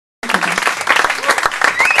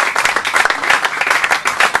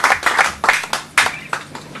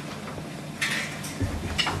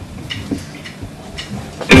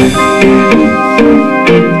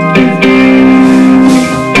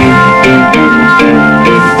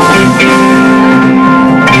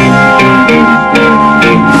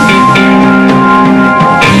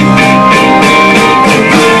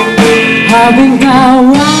I've been down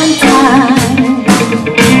one time,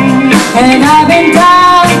 and I've been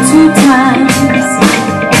down two times,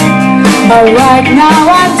 but right now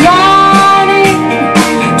I'm drowning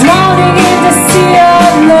in the sea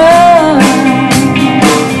of love.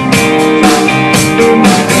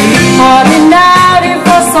 I've been out here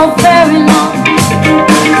for so very long,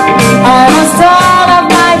 I lost all of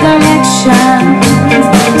my direction.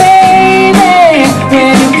 Baby,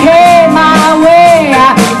 when you came my way, I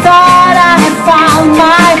thought I had found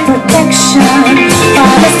my protection.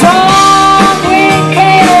 But the storm wind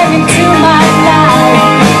came into my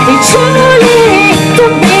life, it truly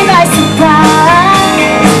took me by surprise.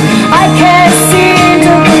 I can't seem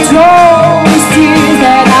to control these tears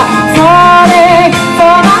that are falling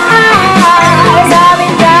from my eyes. I've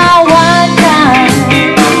been down one time,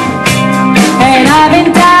 and I've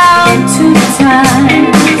been down two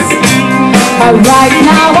times, but right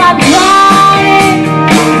now I'm drowning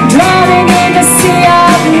in the sea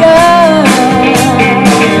of love.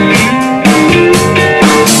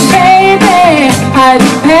 Baby, I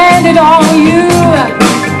depended on you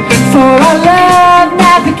for our love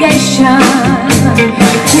navigation.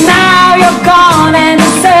 Now you're gone and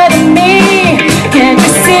deserted me. Can't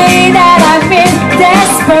you see that I'm in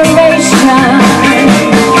desperation?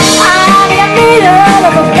 I'm in the middle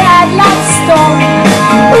of a bad love story.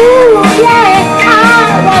 Ooh, yeah,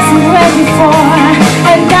 I wasn't ready for.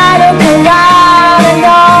 And I look around and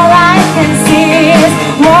all I can see is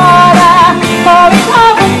water pouring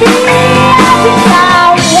over me. I've been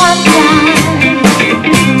down one time,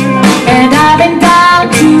 and I've been down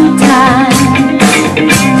two times,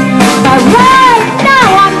 but right now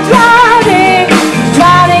I'm drowning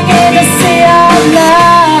in the sea of love.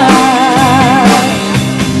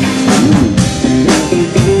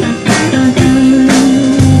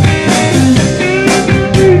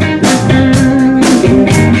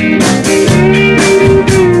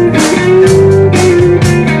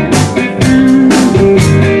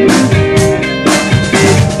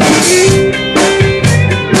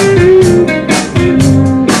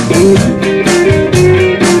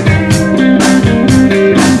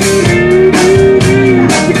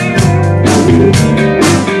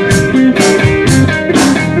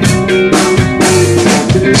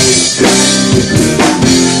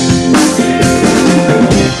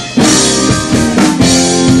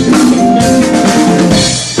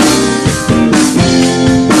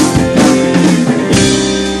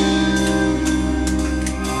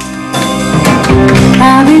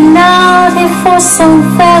 I've been out here for so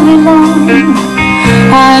very long,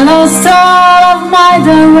 I lost all of my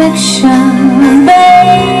direction.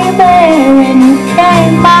 Baby, when you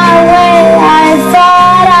came my way,